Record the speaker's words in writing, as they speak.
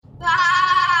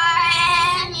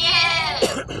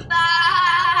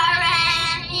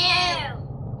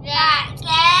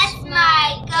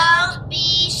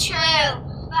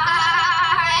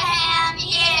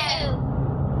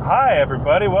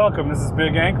everybody. Welcome. This is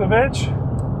Big Anklovich.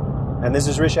 And this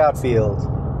is Rich Outfield.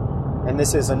 And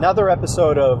this is another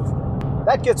episode of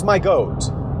That Gets My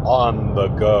Goat on the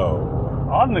Go.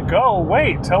 On the go?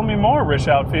 Wait, tell me more, Rich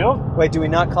Outfield. Wait, do we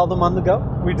not call them on the go?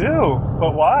 We do,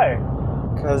 but why?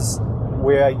 Because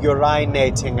we're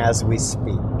urinating as we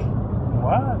speak.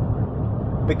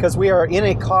 What? Because we are in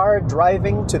a car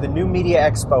driving to the New Media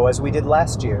Expo as we did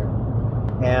last year.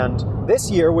 And this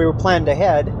year we were planned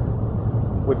ahead.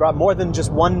 We brought more than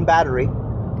just one battery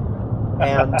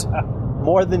and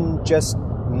more than just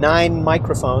 9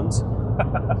 microphones,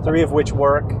 3 of which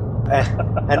work.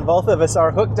 And both of us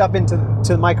are hooked up to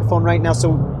the microphone right now, so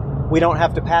we don't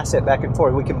have to pass it back and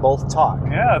forth. We can both talk.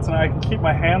 Yeah, I can keep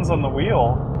my hands on the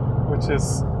wheel, which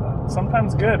is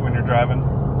sometimes good when you're driving.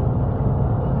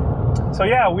 So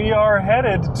yeah, we are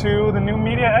headed to the New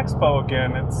Media Expo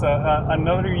again. It's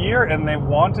another year, and they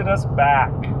wanted us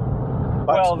back.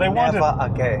 But they never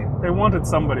again. They wanted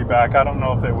somebody back. I don't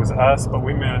know if it was us, but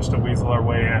we managed to weasel our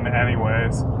way in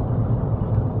anyways.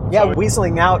 Yeah,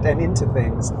 weaseling out and into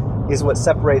things is what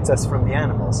separates us from the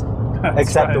animals.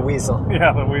 Except right. The weasel.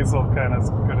 Yeah, the weasel kind of is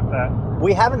good at that.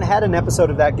 We haven't had an episode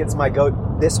of That Gets My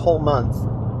Goat this whole month.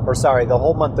 The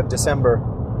whole month of December.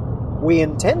 We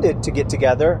intended to get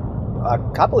together a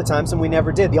couple of times, and we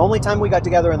never did. The only time we got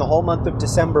together in the whole month of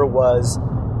December was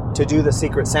to do the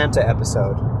Secret Santa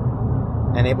episode.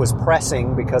 And it was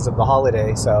pressing because of the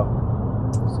holiday, so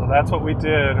that's what we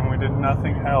did, and we did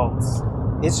nothing else.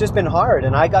 It's just been hard,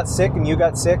 and I got sick, and you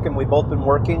got sick, and we've both been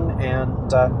working,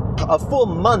 and a full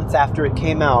month after it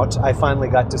came out, I finally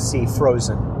got to see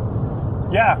Frozen.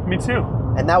 Yeah, me too.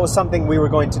 And that was something we were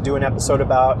going to do an episode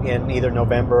about in either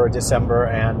November or December,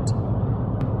 and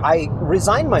I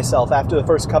resigned myself after the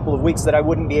first couple of weeks that I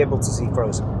wouldn't be able to see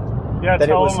Frozen. Yeah,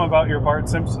 tell them about your Bart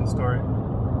Simpson story.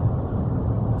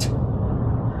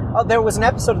 Oh, there was an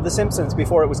episode of The Simpsons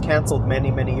before it was canceled many,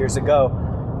 many years ago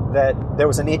that there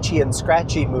was an Itchy and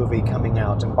Scratchy movie coming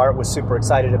out, and Bart was super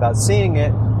excited about seeing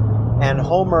it, and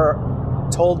Homer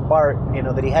told Bart,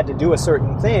 that he had to do a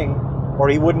certain thing or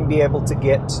he wouldn't be able to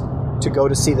get to go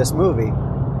to see this movie.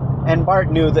 And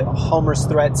Bart knew that Homer's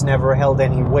threats never held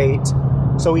any weight,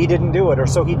 so he didn't do it, or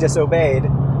so he disobeyed.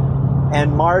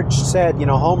 And Marge said,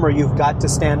 Homer, you've got to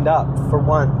stand up for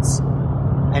once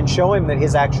and show him that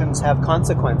his actions have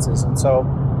consequences. And so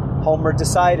Homer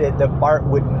decided that Bart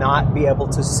would not be able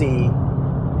to see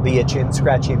the Itchy and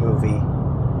Scratchy movie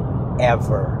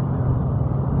ever.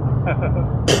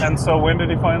 And so when did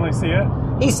he finally see it?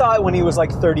 He saw it when he was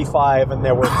like 35, and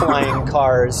there were flying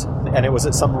cars, and it was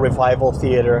at some revival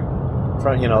theater.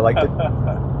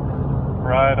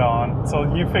 Right on. So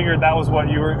you figured that was what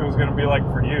it was going to be like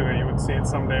for you. You would see it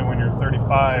someday when you're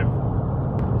 35.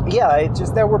 Yeah,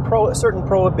 there were certain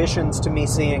prohibitions to me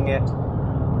seeing it.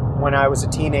 When I was a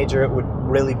teenager, it would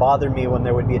really bother me when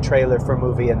there would be a trailer for a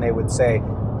movie and they would say,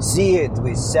 "See it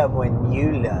with someone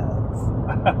you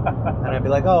love." And I'd be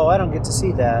like, "Oh, I don't get to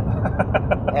see that."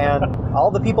 And all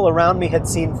the people around me had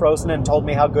seen Frozen and told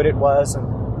me how good it was,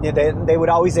 and they would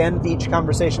always end each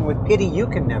conversation with, "Pity you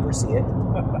can never see it."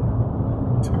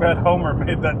 Too bad Homer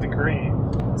made that decree.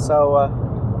 So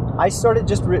I sort of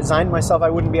just resigned myself I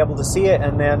wouldn't be able to see it,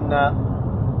 and then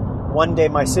one day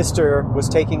my sister was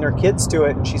taking her kids to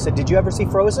it, and she said, "Did you ever see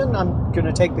Frozen? I'm going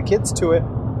to take the kids to it."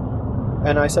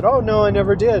 And I said, "Oh, no, I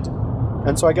never did."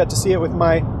 And so I got to see it with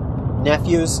my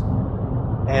nephews,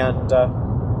 and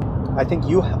I think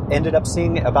you ended up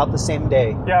seeing it about the same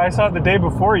day. Yeah, I saw it the day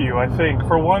before you, I think.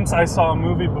 For once, I saw a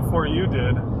movie before you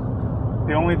did.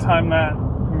 The only time that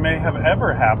may have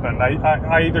ever happened.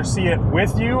 I either see it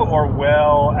with you or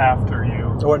well after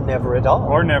you. Or never at all.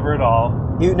 Or never at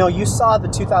all. You saw the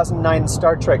 2009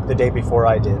 Star Trek the day before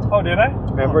I did. Oh, did I?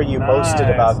 Remember, you boasted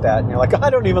about that, and you're like,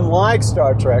 "I don't even like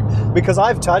Star Trek because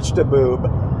I've touched a boob,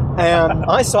 and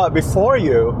I saw it before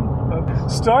you."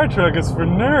 Star Trek is for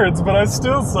nerds, but I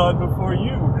still saw it before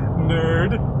you,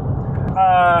 nerd.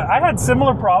 I had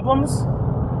similar problems.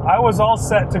 I was all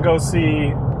set to go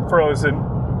see Frozen.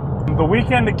 The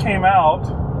weekend it came out,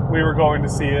 we were going to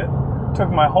see it.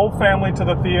 Took my whole family to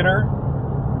the theater,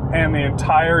 and the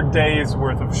entire day's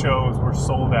worth of shows were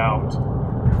sold out.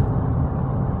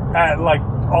 At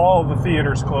all the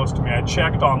theaters close to me. I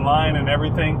checked online and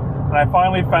everything, and I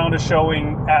finally found a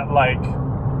showing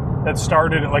that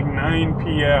started at 9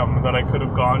 p.m. that I could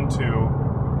have gone to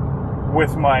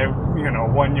with my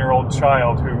 1-year-old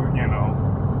child who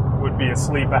would be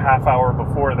asleep a half hour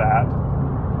before that.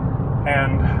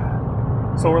 And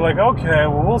so we're like, okay,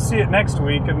 well, we'll see it next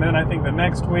week. And then I think the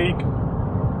next week,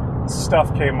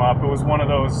 stuff came up. It was one of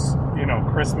those,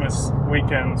 Christmas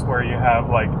weekends where you have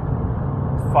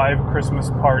 5 Christmas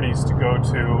parties to go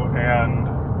to, and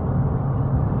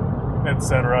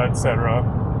etc., etc.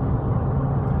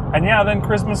 And yeah, then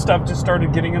Christmas stuff just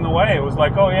started getting in the way. It was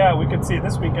like, oh yeah, we could see it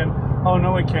this weekend. Oh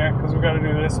no, we can't because we got to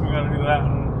do this and we got to do that.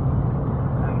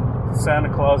 And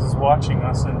Santa Claus is watching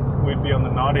us, and we'd be on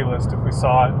the naughty list if we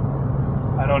saw it.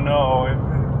 I don't know.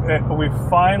 We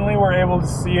finally were able to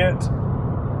see it.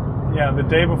 Yeah, the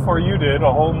day before you did,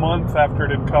 a whole month after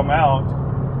it had come out.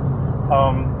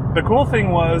 The cool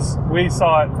thing was we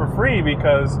saw it for free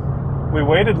because we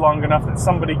waited long enough that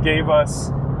somebody gave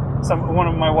us, one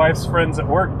of my wife's friends at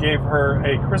work gave her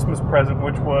a Christmas present,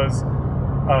 which was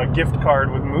a gift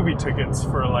card with movie tickets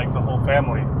for like the whole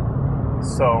family.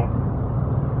 So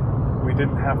we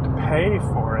didn't have to pay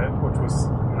for it, which was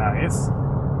nice.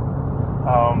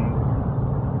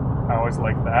 I always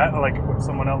like that. I like it when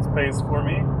someone else pays for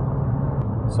me.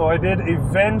 So I did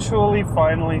eventually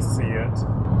finally see it.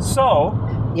 So,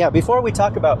 yeah, before we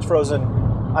talk about Frozen,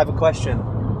 I have a question.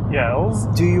 Yes?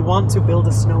 Do you want to build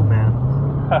a snowman?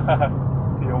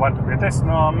 Do you want to build a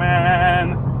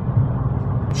snowman?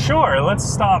 Sure, let's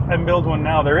stop and build one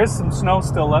now. There is some snow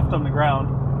still left on the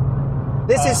ground.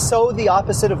 This is so the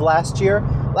opposite of last year.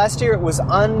 Last year it was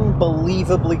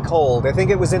unbelievably cold. I think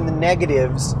it was in the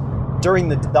negatives during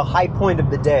the high point of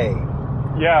the day.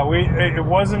 Yeah, it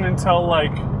wasn't until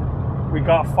like we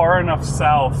got far enough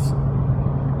south.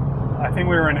 I think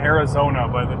we were in Arizona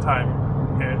by the time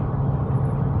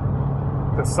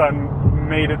the sun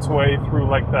made its way through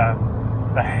like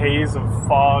the haze of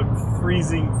fog,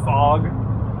 freezing fog.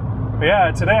 But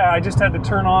yeah, today I just had to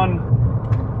turn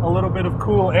on a little bit of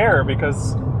cool air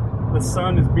because the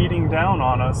sun is beating down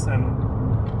on us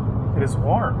and it is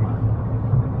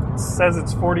warm. It says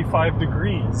it's 45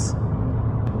 degrees.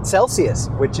 Celsius,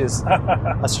 which is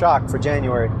a shock for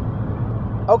January.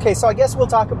 Okay, so I guess we'll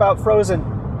talk about Frozen.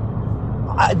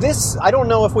 I don't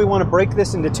know if we want to break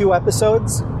this into 2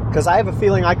 episodes, because I have a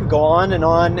feeling I could go on,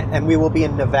 and we will be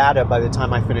in Nevada by the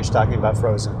time I finish talking about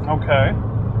Frozen. Okay.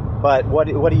 But what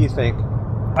do you think?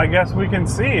 I guess we can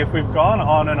see if we've gone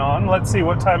on and on. Let's see,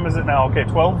 what time is it now? Okay,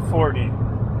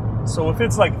 12:40. So if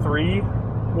it's like 3,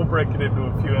 we'll break it into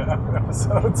a few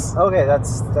episodes. Okay, that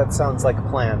sounds like a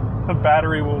plan. The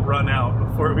battery will run out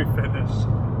before we finish.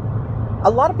 A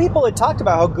lot of people had talked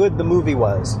about how good the movie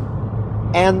was.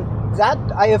 And that,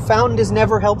 I have found, is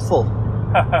never helpful.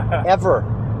 Ever.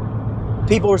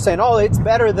 People were saying, oh, it's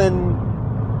better than...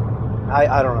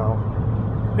 I don't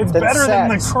know. It's better than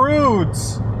the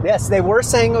Croods. Yes, they were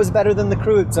saying it was better than the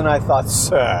Croods, and I thought,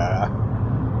 sir.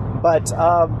 But...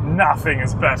 nothing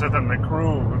is better than the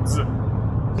Croods.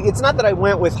 It's not that I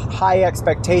went with high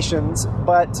expectations,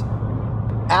 but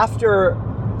after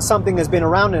something has been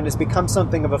around and has become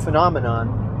something of a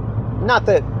phenomenon, not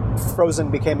that Frozen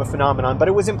became a phenomenon, but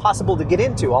it was impossible to get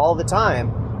into all the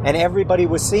time, and everybody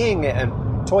was seeing it, and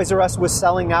Toys R Us was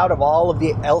selling out of all of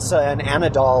the Elsa and Anna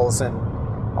dolls and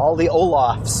all the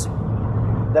Olafs,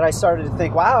 that I started to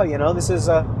think, wow, this is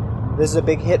a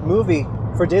big hit movie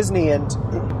for Disney. And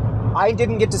I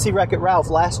didn't get to see Wreck-It Ralph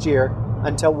last year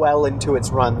until well into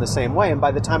its run the same way. And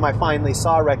by the time I finally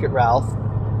saw Wreck-It Ralph,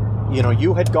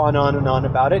 you had gone on and on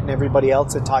about it, and everybody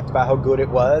else had talked about how good it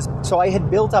was. So I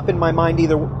had built up in my mind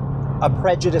either a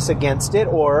prejudice against it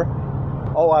or,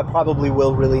 oh, I probably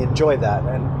will really enjoy that.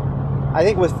 And I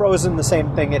think with Frozen, the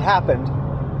same thing had happened.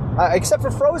 Except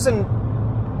for Frozen,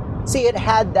 see, it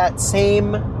had that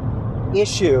same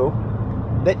issue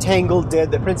that Tangled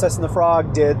did, that Princess and the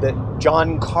Frog did, that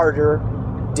John Carter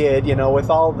did, with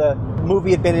all the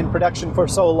movie had been in production for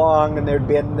so long and there'd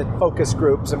been the focus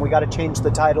groups and we got to change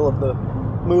the title of the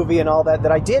movie and all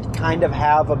that I did kind of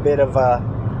have a bit of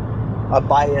a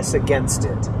bias against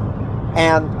it.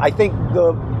 And I think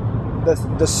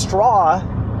the straw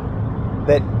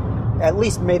that at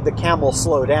least made the camel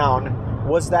slow down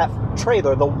was that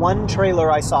trailer, the one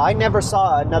trailer I saw. I never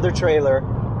saw another trailer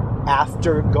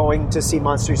after going to see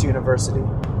Monsters University.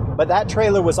 But that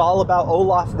trailer was all about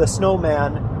Olaf the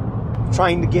Snowman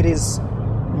trying to get his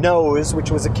nose, which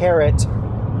was a carrot,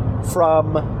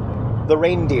 from the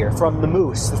reindeer, from the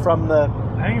moose, from the...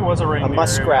 I think it was a reindeer. A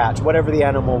muskrat, whatever the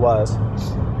animal was.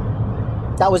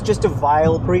 That was just a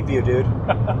vile preview, dude.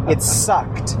 It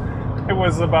sucked. It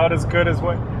was about as good as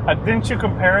what... didn't you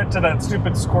compare it to that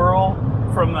stupid squirrel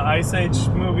from the Ice Age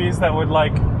movies that would,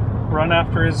 run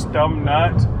after his dumb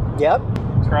nut? Yep.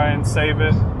 Try and save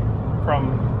it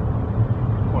from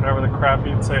whatever the crap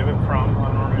you'd save it from.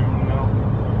 I don't even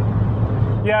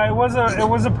know. Yeah, it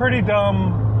was a pretty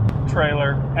dumb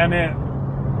trailer, and it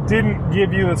didn't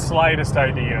give you the slightest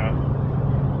idea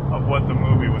of what the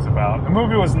movie was about. The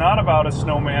movie was not about a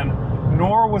snowman,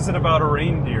 nor was it about a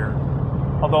reindeer.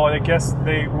 Although I guess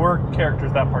they were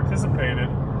characters that participated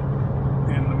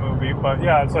in the movie. But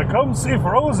yeah, it's like, come see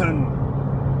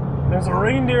Frozen. There's a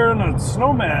reindeer and a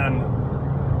snowman.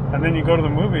 And then you go to the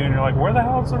movie and you're like, where the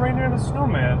hell is the reindeer and the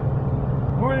snowman?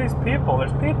 Who are these people?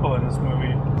 There's people in this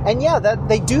movie. And yeah, that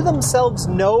they do themselves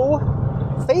no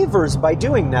favors by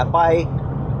doing that, by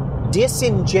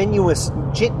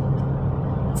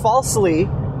falsely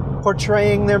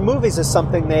portraying their movies as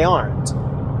something they aren't.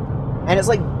 And it's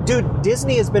like, dude,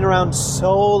 Disney has been around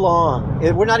so long.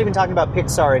 We're not even talking about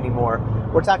Pixar anymore.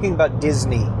 We're talking about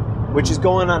Disney, which is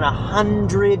going on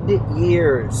 100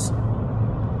 years.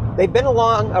 They've been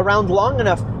around long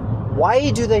enough. Why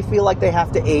do they feel like they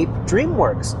have to ape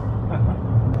DreamWorks?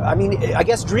 I mean, I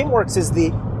guess DreamWorks is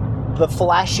the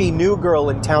flashy new girl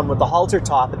in town with the halter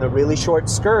top and the really short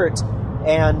skirt.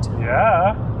 And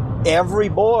yeah, every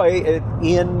boy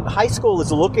in high school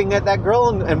is looking at that girl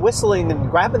and whistling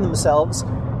and grabbing themselves.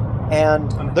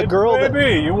 And the girl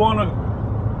baby, you want to...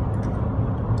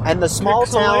 And the small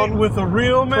town with a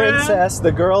real man? Princess,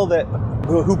 the girl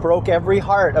who broke every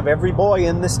heart of every boy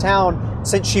in this town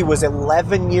since she was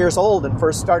 11 years old and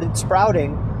first started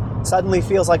sprouting, suddenly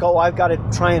feels like, oh, I've got to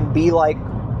try and be like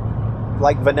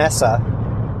Vanessa.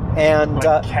 And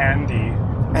like Candy.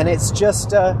 And it's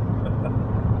just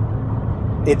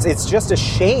it's just a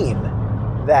shame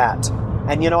that,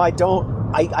 and I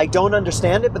don't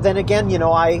understand it, but then again,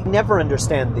 I never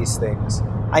understand these things.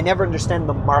 I never understand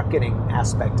the marketing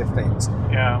aspect of things.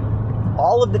 Yeah.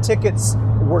 All of the tickets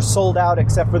were sold out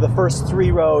except for the first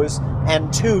 3 rows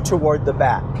and 2 toward the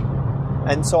back.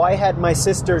 And so I had my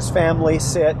sister's family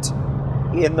sit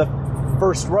in the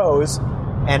first rows,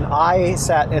 and I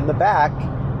sat in the back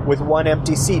with 1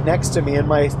 empty seat next to me, and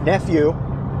my nephew,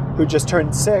 who just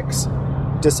turned 6,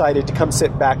 decided to come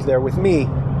sit back there with me.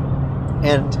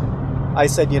 And I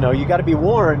said, you got to be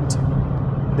warned.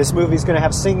 This movie's going to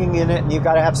have singing in it, and you've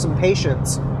got to have some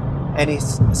patience. And he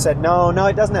said, no,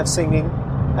 it doesn't have singing.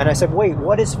 And I said, wait,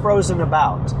 what is Frozen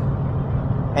about?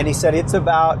 And he said, it's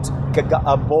about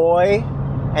a boy,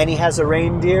 and he has a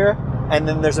reindeer, and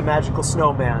then there's a magical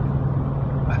snowman.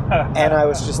 And I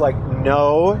was just like,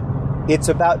 no, it's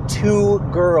about 2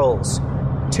 girls,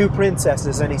 2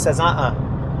 princesses. And he says,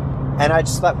 And I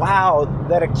just thought, wow,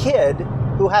 that a kid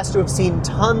who has to have seen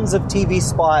tons of TV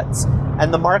spots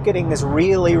and the marketing is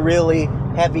really, really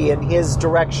heavy in his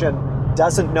direction,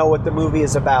 doesn't know what the movie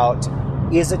is about,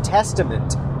 is a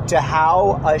testament to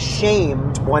how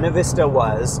ashamed Buena Vista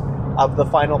was of the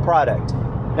final product.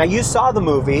 Now, you saw the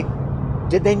movie.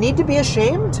 Did they need to be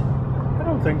ashamed? I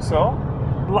don't think so.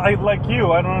 Like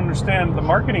you, I don't understand the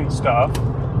marketing stuff,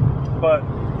 but,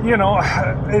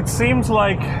 it seems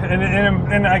like,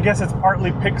 and I guess it's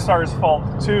partly Pixar's fault,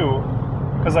 too,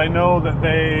 because I know that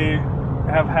they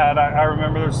have had, I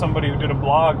remember there's somebody who did a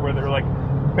blog where they were like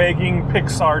begging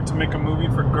Pixar to make a movie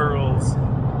for girls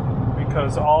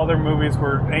because all their movies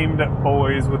were aimed at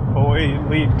boys with boy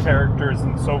lead characters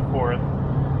and so forth.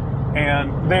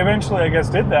 And they eventually, I guess,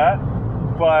 did that.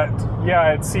 But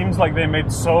yeah, it seems like they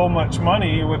made so much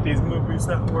money with these movies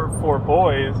that were for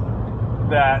boys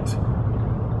that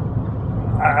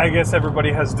I guess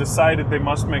everybody has decided they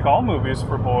must make all movies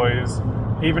for boys,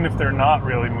 even if they're not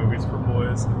really movies for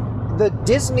boys. The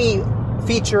Disney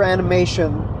feature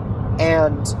animation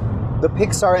and the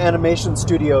Pixar animation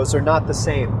studios are not the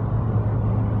same.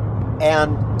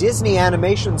 And Disney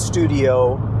Animation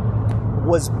Studio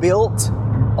was built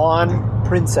on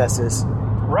princesses.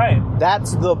 Right.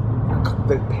 That's the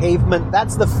pavement,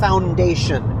 that's the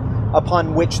foundation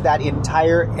upon which that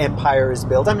entire empire is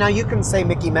built. I mean, now you can say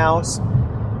Mickey Mouse,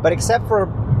 but except for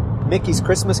Mickey's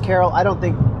Christmas Carol, I don't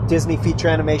think Disney feature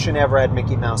animation ever had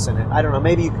Mickey Mouse in it. I don't know,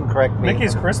 maybe you can correct me.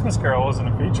 Mickey's Christmas Carol wasn't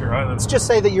a feature either. Let's just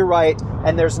say that you're right,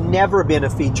 and there's never been a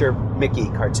feature Mickey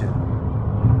cartoon.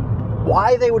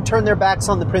 Why they would turn their backs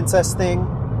on the princess thing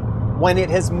when it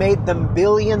has made them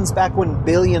billions back when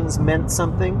billions meant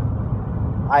something,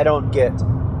 I don't get.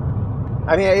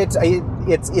 I mean,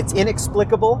 it's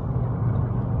inexplicable,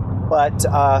 but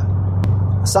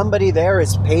somebody there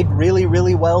is paid really,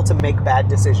 really well to make bad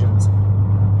decisions.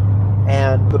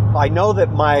 And I know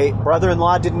that my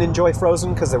brother-in-law didn't enjoy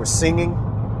Frozen because there was singing.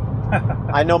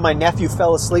 I know my nephew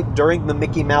fell asleep during the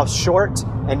Mickey Mouse short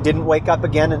and didn't wake up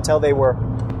again until they were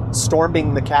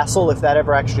storming the castle, if that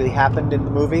ever actually happened in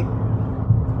the movie.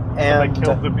 And they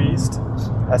killed the beast.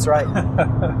 That's right.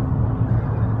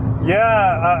 Yeah,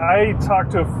 I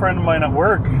talked to a friend of mine at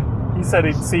work. He said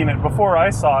he'd seen it before I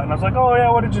saw it, and I was like, oh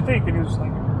yeah, what did you think? And he was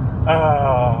like,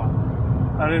 oh,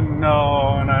 I didn't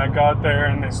know. And I got there,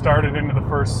 and they started into the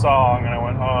first song, and I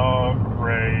went, oh,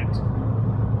 great.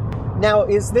 Now,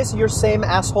 is this your same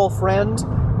asshole friend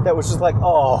that was just like,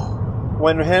 oh,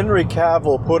 when Henry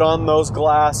Cavill put on those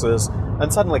glasses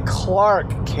and suddenly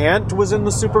Clark Kent was in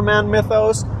the Superman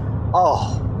mythos,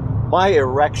 oh, my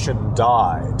erection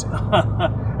died.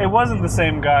 It wasn't the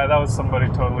same guy. That was somebody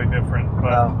totally different.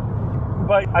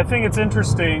 But I think it's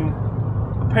interesting.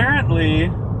 Apparently,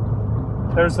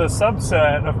 there's a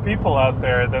subset of people out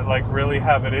there that like really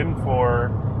have it in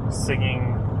for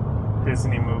singing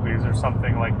Disney movies or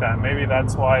something like that. Maybe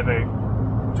that's why they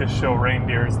just show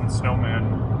reindeers and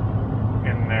snowmen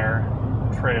in their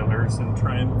trailers and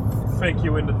try and fake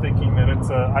you into thinking that it's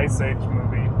a Ice Age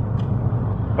movie.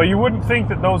 But you wouldn't think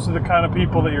that those are the kind of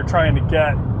people that you're trying to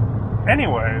get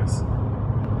anyways.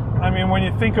 I mean, when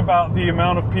you think about the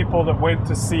amount of people that went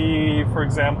to see, for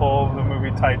example, the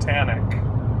movie Titanic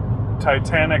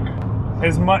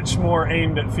is much more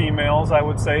aimed at females, I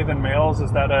would say, than males.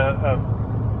 Is that a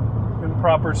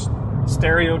improper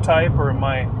stereotype, or am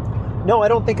I... No, I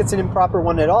don't think it's an improper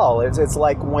one at all. It's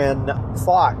like when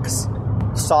Fox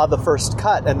saw the first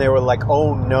cut and they were like,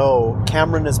 oh no,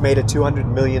 Cameron has made a $200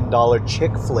 million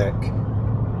chick flick.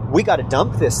 We got to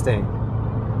dump this thing.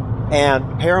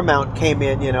 And Paramount came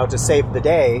in, to save the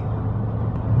day.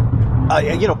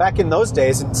 Back in those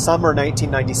days, in summer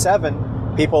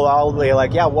 1997, people all were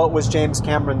like, yeah, what was James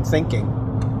Cameron thinking?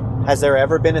 Has there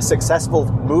ever been a successful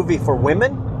movie for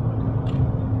women?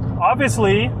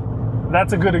 Obviously,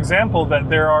 that's a good example that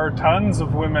there are tons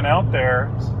of women out there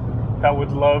that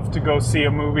would love to go see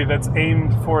a movie that's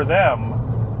aimed for them.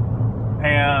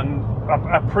 And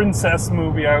a princess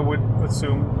movie, I would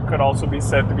assume, could also be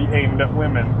said to be aimed at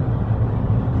women.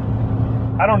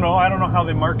 I don't know how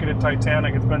they marketed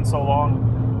Titanic. It's been so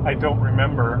long, I don't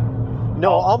remember.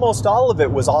 No, almost all of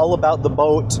it was all about the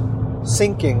boat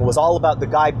sinking, was all about the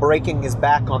guy breaking his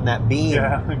back on that beam,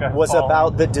 was falling.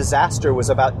 About the disaster, was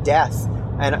about death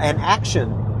and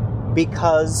action,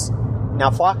 because now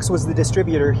Fox was the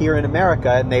distributor here in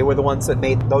America, and they were the ones that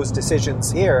made those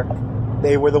decisions here.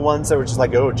 They were the ones that were just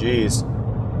like, oh, geez,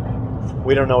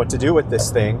 we don't know what to do with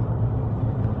this thing.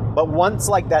 But once,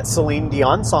 like, that Celine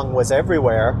Dion song was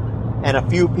everywhere, and a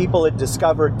few people had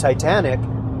discovered Titanic,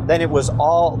 then it was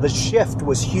all, the shift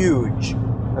was huge.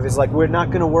 It was like, we're not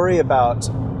going to worry about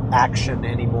action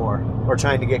anymore, or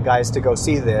trying to get guys to go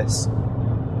see this.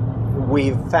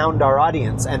 We've found our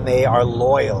audience, and they are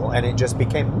loyal, and it just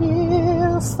became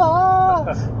near,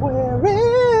 far,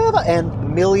 wherever,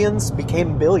 and millions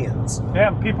became billions.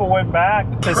 Yeah, people went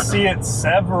back to see it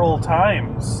several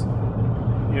times.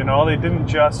 They didn't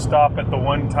just stop at the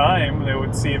one time. They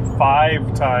would see it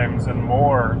 5 times and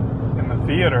more in the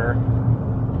theater.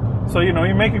 So, you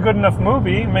make a good enough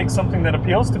movie, make something that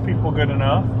appeals to people good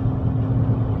enough,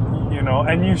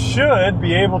 and you should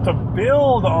be able to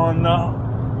build on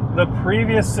the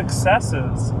previous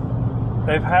successes.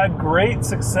 They've had great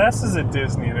successes at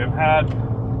Disney. They've had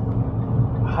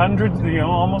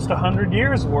almost 100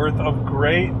 years worth of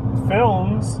great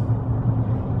films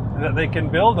that they can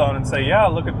build on and say, yeah,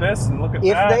 look at this and look at that.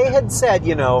 If they had said,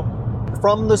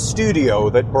 from the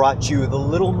studio that brought you The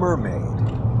Little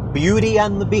Mermaid, Beauty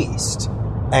and the Beast,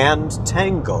 and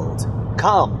Tangled,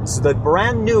 comes the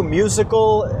brand new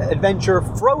musical adventure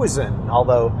Frozen,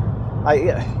 although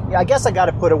I guess I got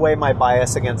to put away my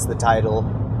bias against the title.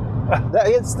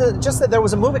 It's just that there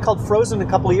was a movie called Frozen a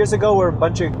couple of years ago where a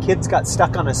bunch of kids got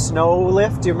stuck on a snow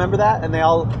lift. Do you remember that? And they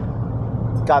all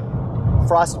got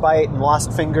frostbite and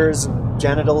lost fingers and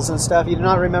genitals and stuff. You do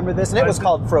not remember this? And it was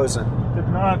called Frozen. Did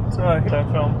not hear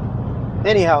that film.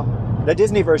 Anyhow, the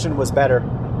Disney version was better.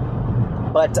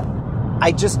 But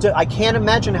I can't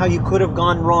imagine how you could have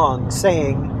gone wrong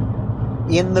saying,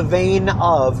 in the vein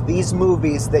of these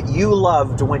movies that you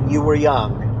loved when you were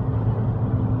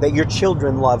young, that your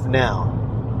children love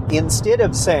now. Instead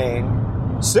of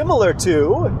saying, similar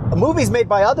to movies made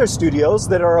by other studios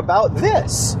that are about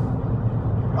this.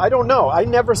 I don't know. I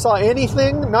never saw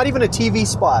anything, not even a TV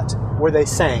spot, where they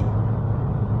sang.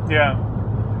 Yeah.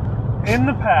 In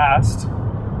the past,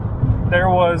 there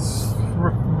was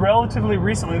relatively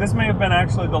recently, this may have been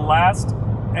actually the last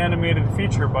animated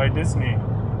feature by Disney.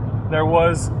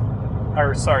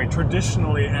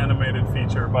 Traditionally animated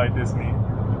feature by Disney.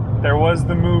 There was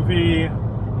the movie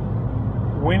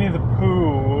Winnie the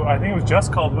Pooh. I think it was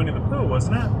just called Winnie the Pooh,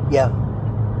 wasn't it? Yeah.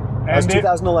 That was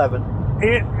 2011.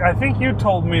 I think you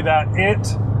told me that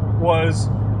it was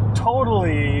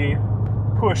totally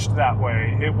pushed that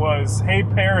way. It was, hey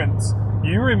parents,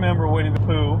 you remember Winnie the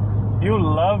Pooh. You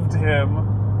loved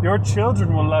him. Your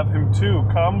children will love him too.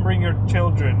 Come bring your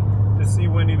children to see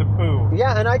Winnie the Pooh.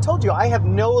 Yeah, and I told you, I have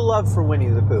no love for Winnie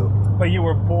the Pooh. But you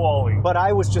were bawling. But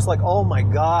I was just like, oh my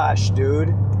gosh,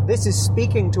 dude. This is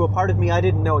speaking to a part of me I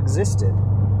didn't know existed.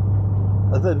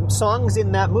 The songs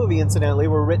in that movie, incidentally,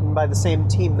 were written by the same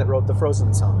team that wrote the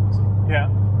Frozen songs. Yeah.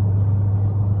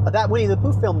 That Winnie the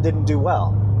Pooh film didn't do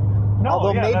well. No,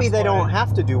 Although yeah, maybe that's they why- don't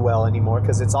have to do well anymore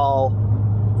because it's all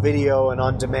video and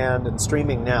on demand and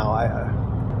streaming now.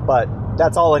 But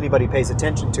that's all anybody pays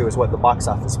attention to is what the box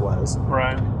office was.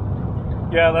 Right.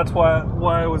 Yeah, that's why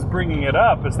I was bringing it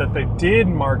up, is that they did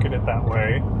market it that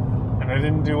way, and it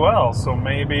didn't do well. So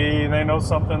maybe they know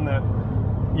something that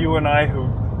you and I, who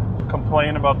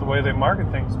complain about the way they market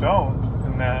things, don't.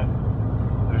 And that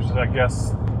there's, I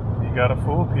guess, you got to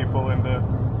fool people into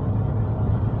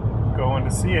going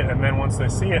to see it, and then once they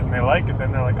see it and they like it,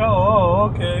 then they're like, oh,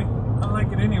 okay, I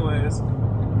like it anyways.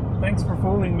 Thanks for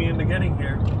fooling me into getting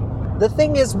here. The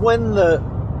thing is, when the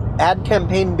ad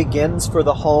campaign begins for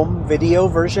the home video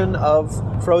version of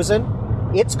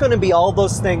Frozen, it's going to be all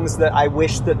those things that I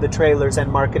wish that the trailers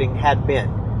and marketing had been.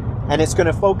 And it's going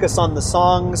to focus on the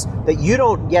songs that you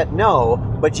don't yet know,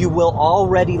 but you will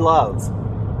already love.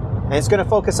 And it's going to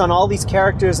focus on all these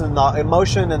characters and the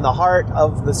emotion and the heart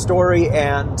of the story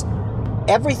and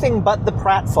everything but the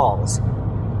pratfalls.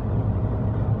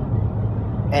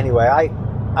 Anyway,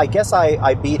 I guess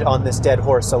I beat on this dead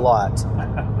horse a lot.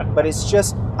 But it's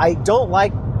just, I don't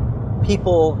like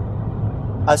people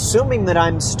assuming that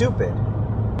I'm stupid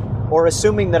or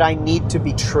assuming that I need to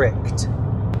be tricked.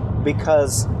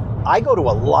 Because I go to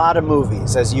a lot of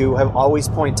movies, as you have always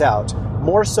pointed out,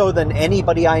 more so than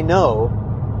anybody I know.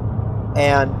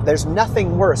 And there's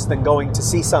nothing worse than going to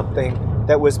see something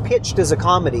that was pitched as a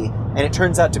comedy and it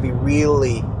turns out to be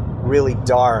really, really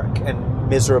dark and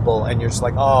miserable, and you're just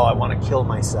like, oh, I want to kill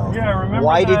myself. Yeah, I remember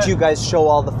Why that. did you guys show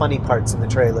all the funny parts in the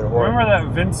trailer? Or Remember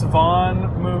that Vince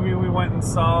Vaughn movie we went and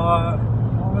saw?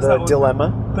 What was The that one?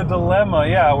 Dilemma? The Dilemma,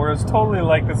 yeah, where it's totally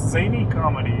like this zany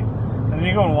comedy. And then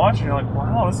you go and watch it and you're like,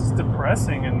 wow, this is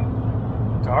depressing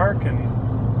and dark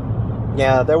and...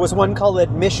 Yeah, there was one called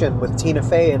Admission with Tina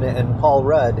Fey in it and Paul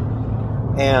Rudd.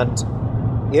 And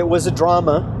it was a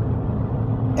drama.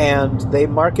 And they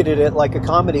marketed it like a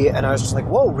comedy. And I was just like,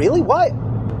 whoa, really?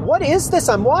 What is this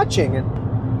I'm watching? And,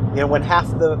 you know, when half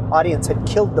the audience had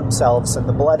killed themselves and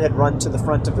the blood had run to the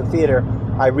front of the theater,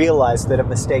 I realized that a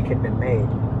mistake had been made.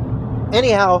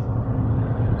 Anyhow,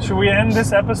 Should we end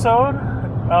this episode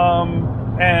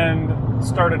and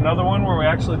start another one where we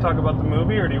actually talk about the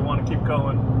movie, or do you want to keep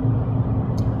going?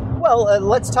 well,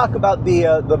 let's talk about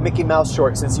the Mickey Mouse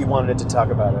short since you wanted to talk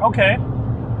about it. Okay.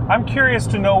 I'm curious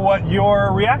to know what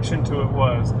your reaction to it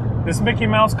was. This Mickey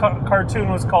Mouse cartoon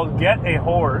was called Get a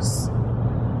Horse.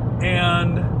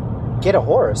 And, Get a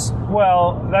horse.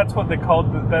 well, that's what they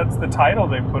called, that's the title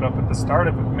they put up at the start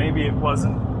of it. Maybe it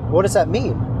wasn't. What does that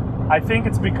mean? I think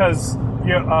it's because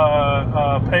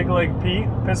Peg Leg Pete,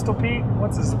 Pistol Pete,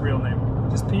 what's his real name?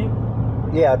 Just Pete?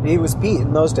 Yeah, he was Pete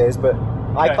in those days, but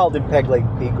I Okay. called him Peg Leg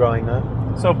Pete growing up.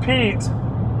 So Pete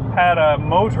had a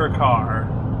motor car,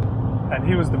 and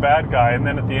he was the bad guy. And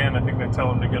then at the end, I think they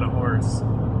tell him to get a horse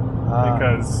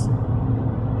because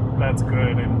that's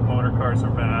good, and motor cars are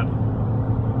bad.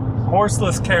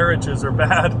 Horseless carriages are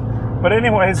bad. But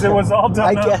anyways, it was all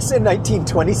done I up. guess in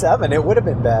 1927 it would have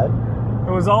been bad.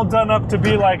 It was all done up to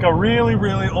be like a really,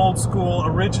 really old school,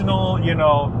 original, you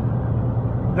know,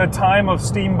 the time of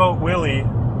Steamboat Willie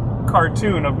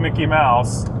cartoon of Mickey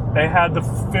Mouse. They had the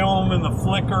film and the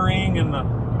flickering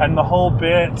and the whole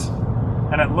bit,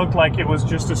 and it looked like it was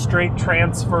just a straight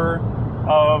transfer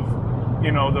of,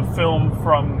 you know, the film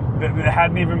from that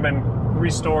hadn't even been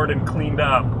restored and cleaned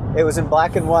up. It was in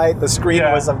black and white. The screen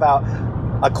Yeah. was about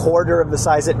a quarter of the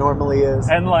size it normally is.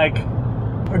 And like,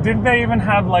 didn't they even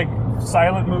have like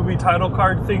silent movie title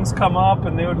card things come up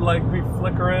and they would like be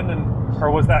flickering, and or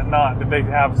was that not? Did they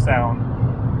have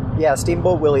sound? Yeah,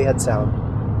 Steamboat Willie had sound.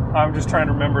 I'm just trying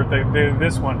to remember if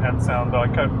this one had sound though. I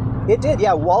couldn't. It did,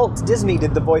 yeah. Walt Disney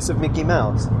did the voice of Mickey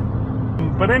Mouse.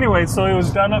 But anyway, so it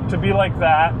was done up to be like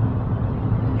that,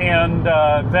 and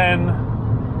then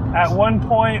at one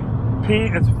point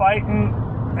Pete is fighting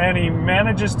and he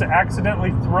manages to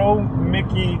accidentally throw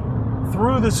Mickey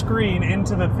through the screen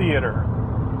into the theater.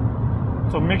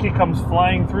 So Mickey comes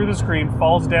flying through the screen,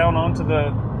 falls down onto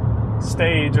the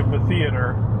stage of the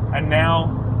theater, and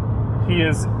now he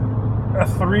is a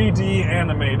 3D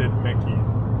animated Mickey.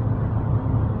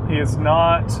 He is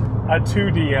not a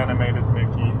 2D animated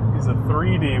Mickey. He's a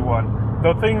 3D one.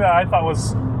 The thing that I thought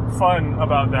was fun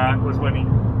about that was when he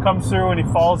comes through and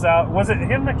he falls out. Was it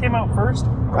him that came out first?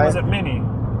 Or was it Minnie?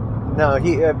 No,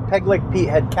 Peg Leg Pete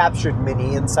had captured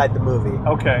Minnie inside the movie.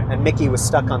 Okay. And Mickey was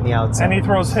stuck on the outside. And he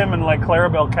throws him and like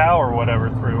Clarabelle Cow or whatever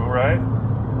through, right?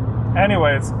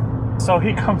 Anyways, so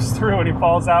he comes through and he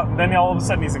falls out, and then all of a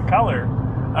sudden he's in color.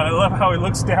 And I love how he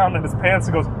looks down at his pants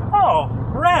and goes, "Oh,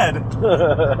 red!"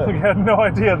 We had no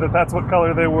idea that that's what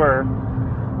color they were.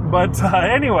 But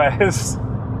anyways,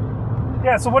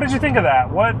 yeah, so what did you think of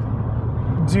that? What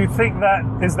do you think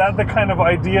is that the kind of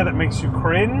idea that makes you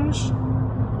cringe?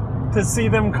 To see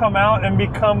them come out and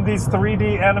become these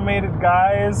 3D animated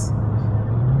guys?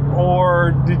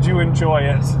 Or did you enjoy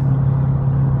it?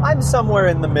 I'm somewhere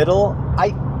in the middle.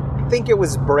 I think it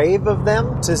was brave of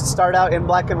them to start out in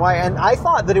black and white, and I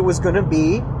thought that it was going to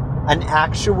be an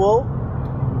actual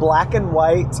black and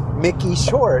white Mickey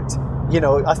short,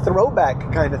 a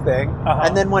throwback kind of thing. Uh-huh.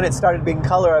 And then when it started being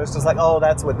color, I was just like, oh,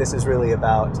 that's what this is really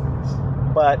about.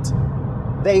 But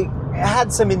they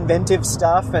had some inventive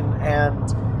stuff,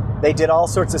 and they did all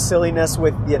sorts of silliness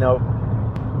with,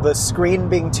 the screen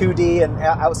being 2D and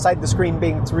outside the screen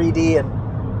being 3D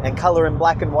and color in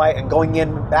black and white and going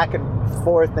in back and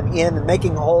forth and in and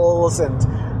making holes and...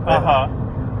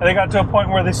 And they got to a point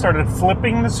where they started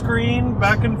flipping the screen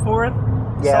back and forth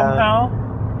somehow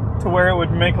to where it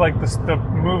would make like the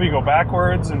movie go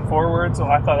backwards and forwards. So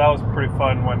I thought that was pretty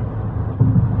fun when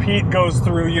Pete goes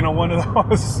through, one of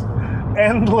those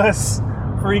endless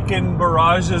freaking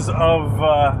barrages of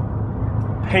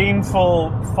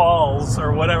painful falls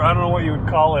or whatever. I don't know what you would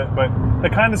call it, but the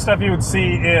kind of stuff you would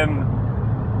see in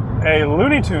a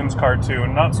Looney Tunes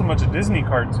cartoon, not so much a Disney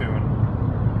cartoon.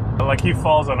 Like he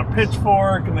falls on a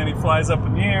pitchfork and then he flies up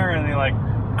in the air and he like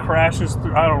crashes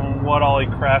through. I don't know what all he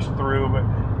crashed through, but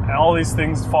all these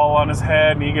things fall on his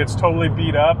head and he gets totally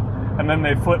beat up, and then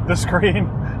they flip the screen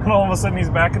and all of a sudden he's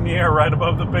back in the air right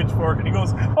above the pitchfork and he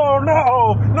goes, oh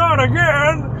no, not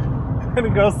again! And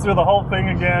he goes through the whole thing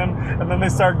again, and then they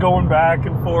start going back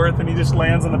and forth and he just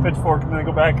lands on the pitchfork and then they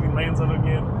go back and he lands on it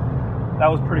again. That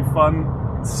was pretty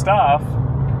fun stuff.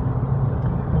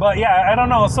 But yeah, I don't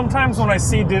know, sometimes when I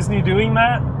see Disney doing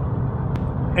that,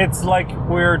 it's like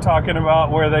we were talking about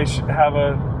where they should have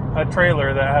a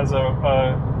trailer that has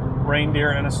a reindeer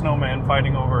and a snowman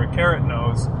fighting over a carrot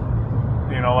nose.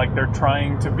 Like they're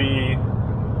trying to be,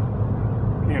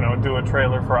 do a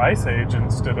trailer for Ice Age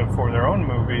instead of for their own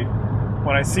movie.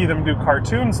 When I see them do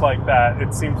cartoons like that,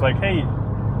 it seems like, hey,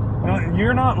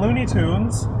 you're not Looney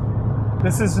Tunes.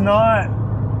 This is not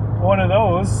one of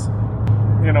those.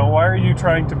 Why are you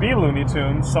trying to be Looney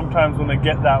Tunes? Sometimes when they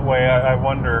get that way, I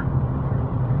wonder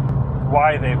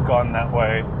why they've gone that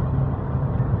way.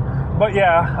 But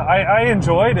yeah, I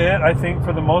enjoyed it, I think,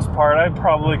 for the most part. I'm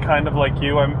probably kind of like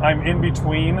you. I'm in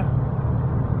between.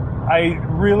 I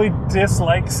really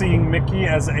dislike seeing Mickey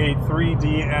as a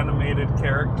 3D animated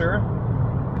character.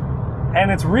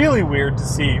 And it's really weird to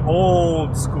see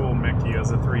old school Mickey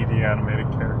as a 3D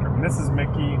animated character. I mean, this is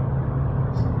Mickey...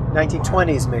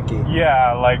 1920s Mickey.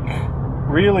 Yeah, like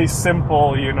really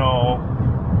simple,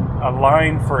 a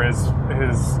line for his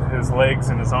legs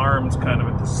and his arms, kind of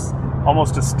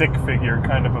almost a stick figure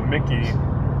kind of a Mickey.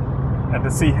 And to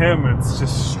see him, it's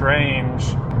just strange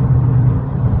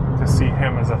to see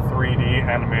him as a 3D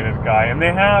animated guy. And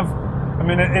they have,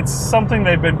 it's something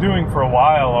they've been doing for a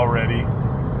while already.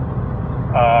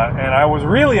 And I was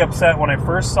really upset when I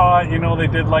first saw it. They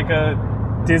did like a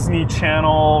Disney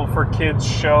Channel for kids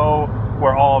show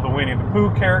where all the Winnie the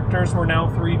Pooh characters were now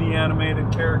 3D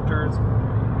animated characters.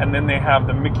 And then they have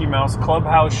the Mickey Mouse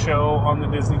Clubhouse show on the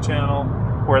Disney Channel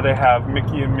where they have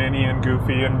Mickey and Minnie and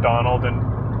Goofy and Donald and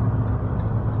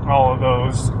all of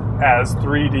those as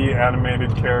 3D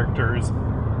animated characters.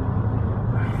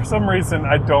 For some reason,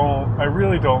 I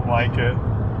really don't like it.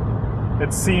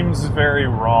 It seems very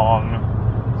wrong.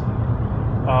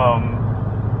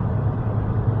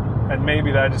 And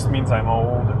maybe that just means I'm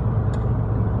old.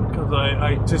 Because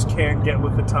I just can't get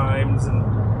with the times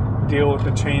and deal with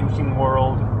the changing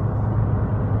world.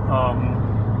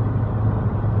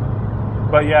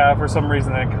 But yeah, for some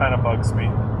reason it kind of bugs me.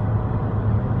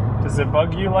 Does it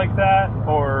bug you like that,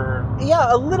 or?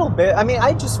 Yeah, a little bit.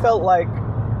 I just felt like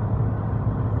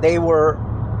they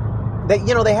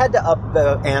had to up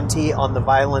the ante on the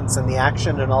violence and the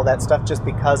action and all that stuff just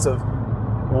because of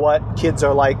what kids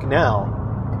are like now.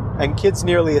 And kids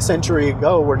nearly a century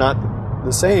ago were not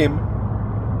the same.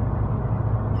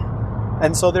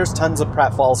 And so there's tons of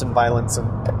pratfalls and violence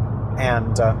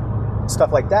and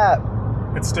stuff like that.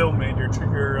 It still made your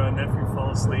nephew fall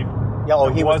asleep.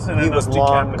 Yeah, he was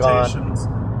long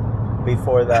gone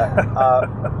before that.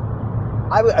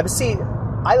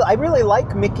 I really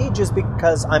like Mickey just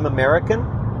because I'm American,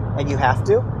 and you have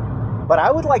to. But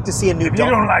I would like to see a new. If you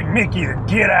don't like Mickey, then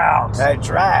get out. That's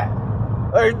right.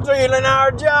 They're stealing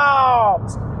our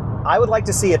jobs. I would like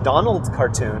to see a Donald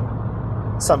cartoon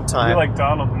sometime. You like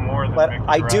Donald more than Mickey,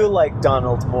 I do like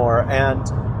Donald more, and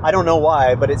I don't know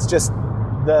why, but it's just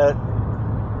the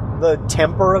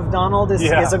temper of Donald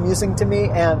is amusing to me,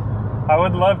 and I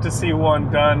would love to see one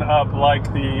done up like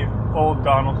the old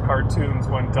Donald cartoons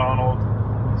when Donald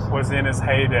was in his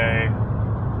heyday.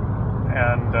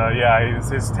 And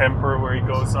his temper where he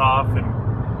goes off and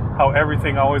how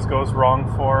everything always goes wrong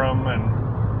for him.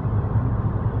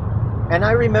 And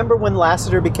I remember when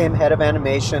Lasseter became head of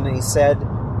animation, and he said,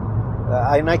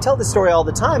 and I tell this story all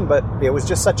the time, but it was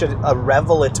just such a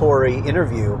revelatory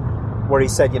interview where he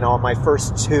said, on my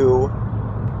first 2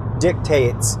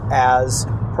 dictates as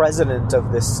president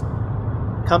of this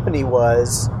company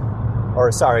as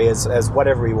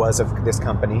whatever he was of this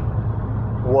company,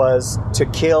 was to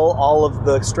kill all of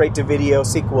the straight-to-video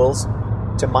sequels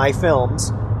to my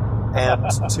films and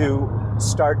to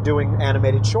start doing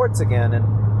animated shorts again. And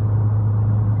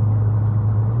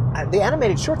the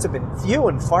animated shorts have been few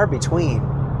and far between.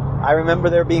 I remember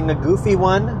there being a Goofy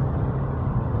one,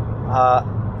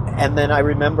 and then I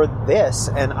remember this,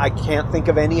 and I can't think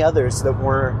of any others that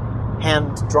were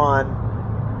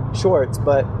hand-drawn shorts,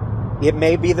 but it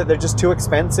may be that they're just too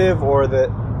expensive or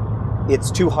that it's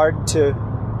too hard to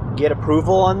get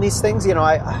approval on these things.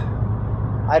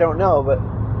 I don't know, but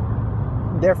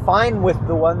they're fine with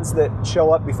the ones that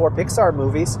show up before Pixar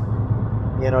movies,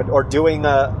 or doing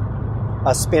a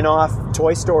spin-off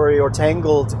Toy Story or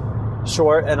Tangled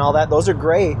short and all that. Those are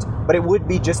great, but it would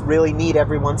be just really neat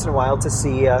every once in a while to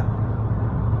see a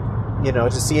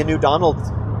new Donald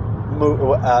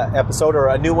episode or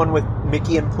a new one with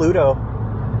Mickey and Pluto.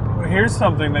 Here's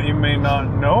something that you may not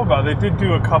know about. They did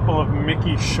do a couple of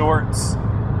Mickey shorts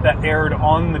that aired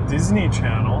on the Disney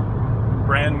Channel,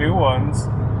 brand new ones.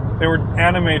 They were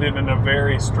animated in a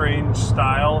very strange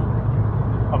style,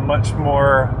 a much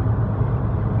more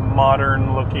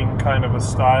modern-looking kind of a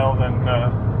style than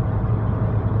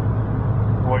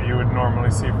what you would normally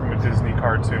see from a Disney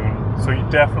cartoon. So you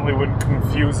definitely wouldn't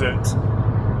confuse it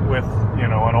with,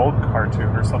 an old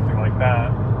cartoon or something like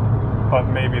that. But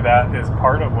maybe that is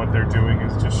part of what they're doing,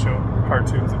 is just show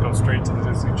cartoons that go straight to the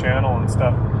Disney Channel and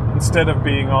stuff, instead of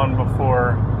being on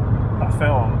before a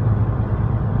film.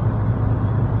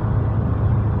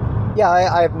 Yeah,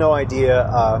 I have no idea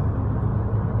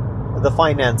the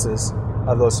finances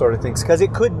of those sort of things, because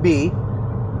it could be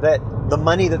that the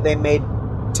money that they made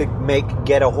to make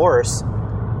Get a Horse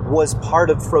was part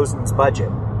of Frozen's budget.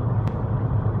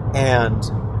 And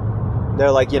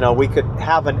they're like, we could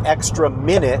have an extra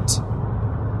minute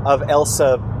of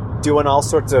Elsa doing all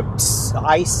sorts of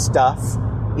ice stuff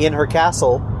in her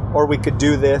castle, or we could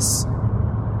do this,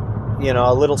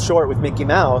 a little short with Mickey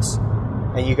Mouse,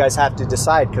 and you guys have to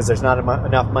decide because there's not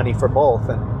enough money for both.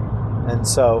 And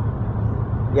so,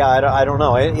 yeah, I don't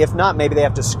know. If not, maybe they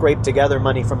have to scrape together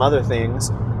money from other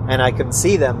things, and I can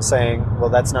see them saying, well,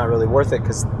 that's not really worth it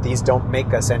because these don't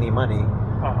make us any money.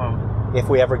 If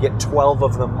we ever get 12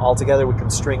 of them all together, we can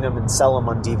string them and sell them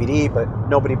on DVD, but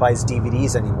nobody buys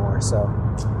DVDs anymore, so...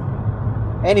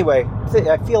 Anyway,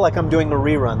 I feel like I'm doing a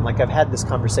rerun, like I've had this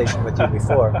conversation with you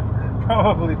before.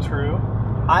 Probably true.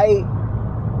 I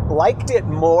liked it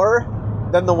more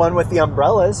than the one with the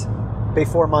umbrellas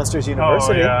before Monsters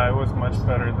University. Oh, yeah, it was much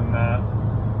better than that.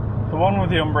 The one with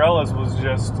the umbrellas was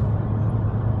just...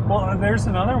 Well, there's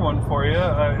another one for you.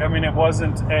 It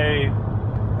wasn't a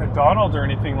Donald or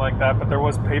anything like that, but there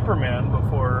was Paperman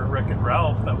before Wreck-It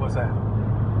Ralph. That was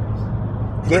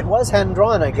it was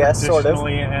hand-drawn, I guess, sort of.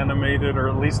 Traditionally animated, or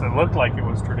at least it looked like it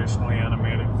was traditionally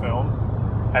animated film.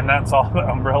 And that's all the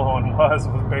Umbrella one was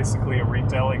basically a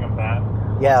retelling of that.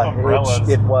 Yeah,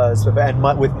 it was,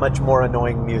 and with much more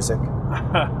annoying music.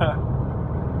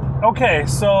 Okay,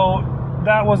 so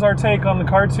that was our take on the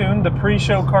cartoon, the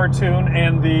pre-show cartoon,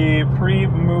 and the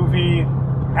pre-movie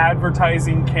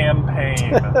advertising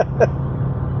campaign.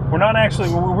 We're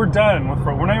done with.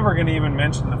 We're never going to even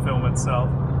mention the film itself.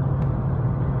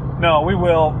 No, we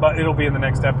will, but it'll be in the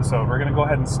next episode. We're going to go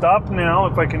ahead and stop now,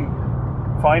 if I can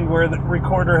find where the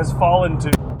recorder has fallen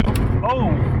to.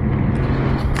 Oh!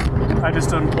 I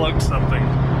just unplugged something.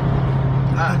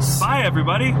 Bye,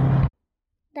 everybody!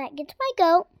 That Gets My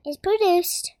Goat is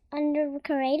produced under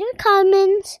Creative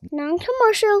Commons,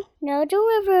 non-commercial, no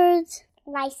derivatives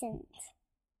license.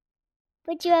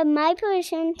 But you have my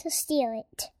permission to steal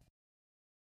it.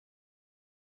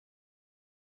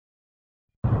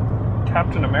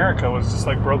 Captain America was just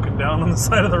broken down on the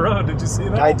side of the road. Did you see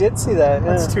that? I did see that. Yeah.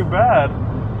 That's too bad.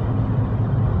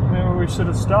 Maybe we should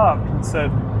have stopped and said,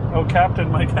 "Oh,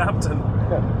 Captain, my Captain."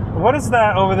 Yeah. What is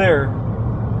that over there?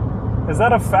 Is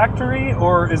that a factory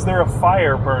or is there a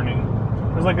fire burning?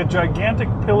 There's a gigantic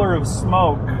pillar of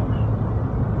smoke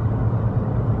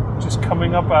just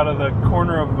coming up out of the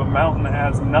corner of a mountain that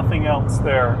has nothing else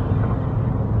there.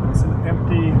 It's an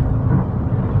empty...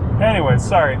 Anyway,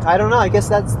 sorry. I don't know. I guess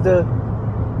that's the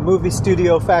movie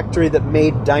studio factory that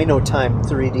made Dino Time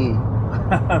 3D.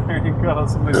 There you go.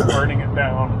 Somebody's burning it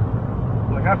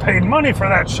down. Like, I paid money for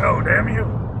that show, damn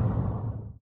you.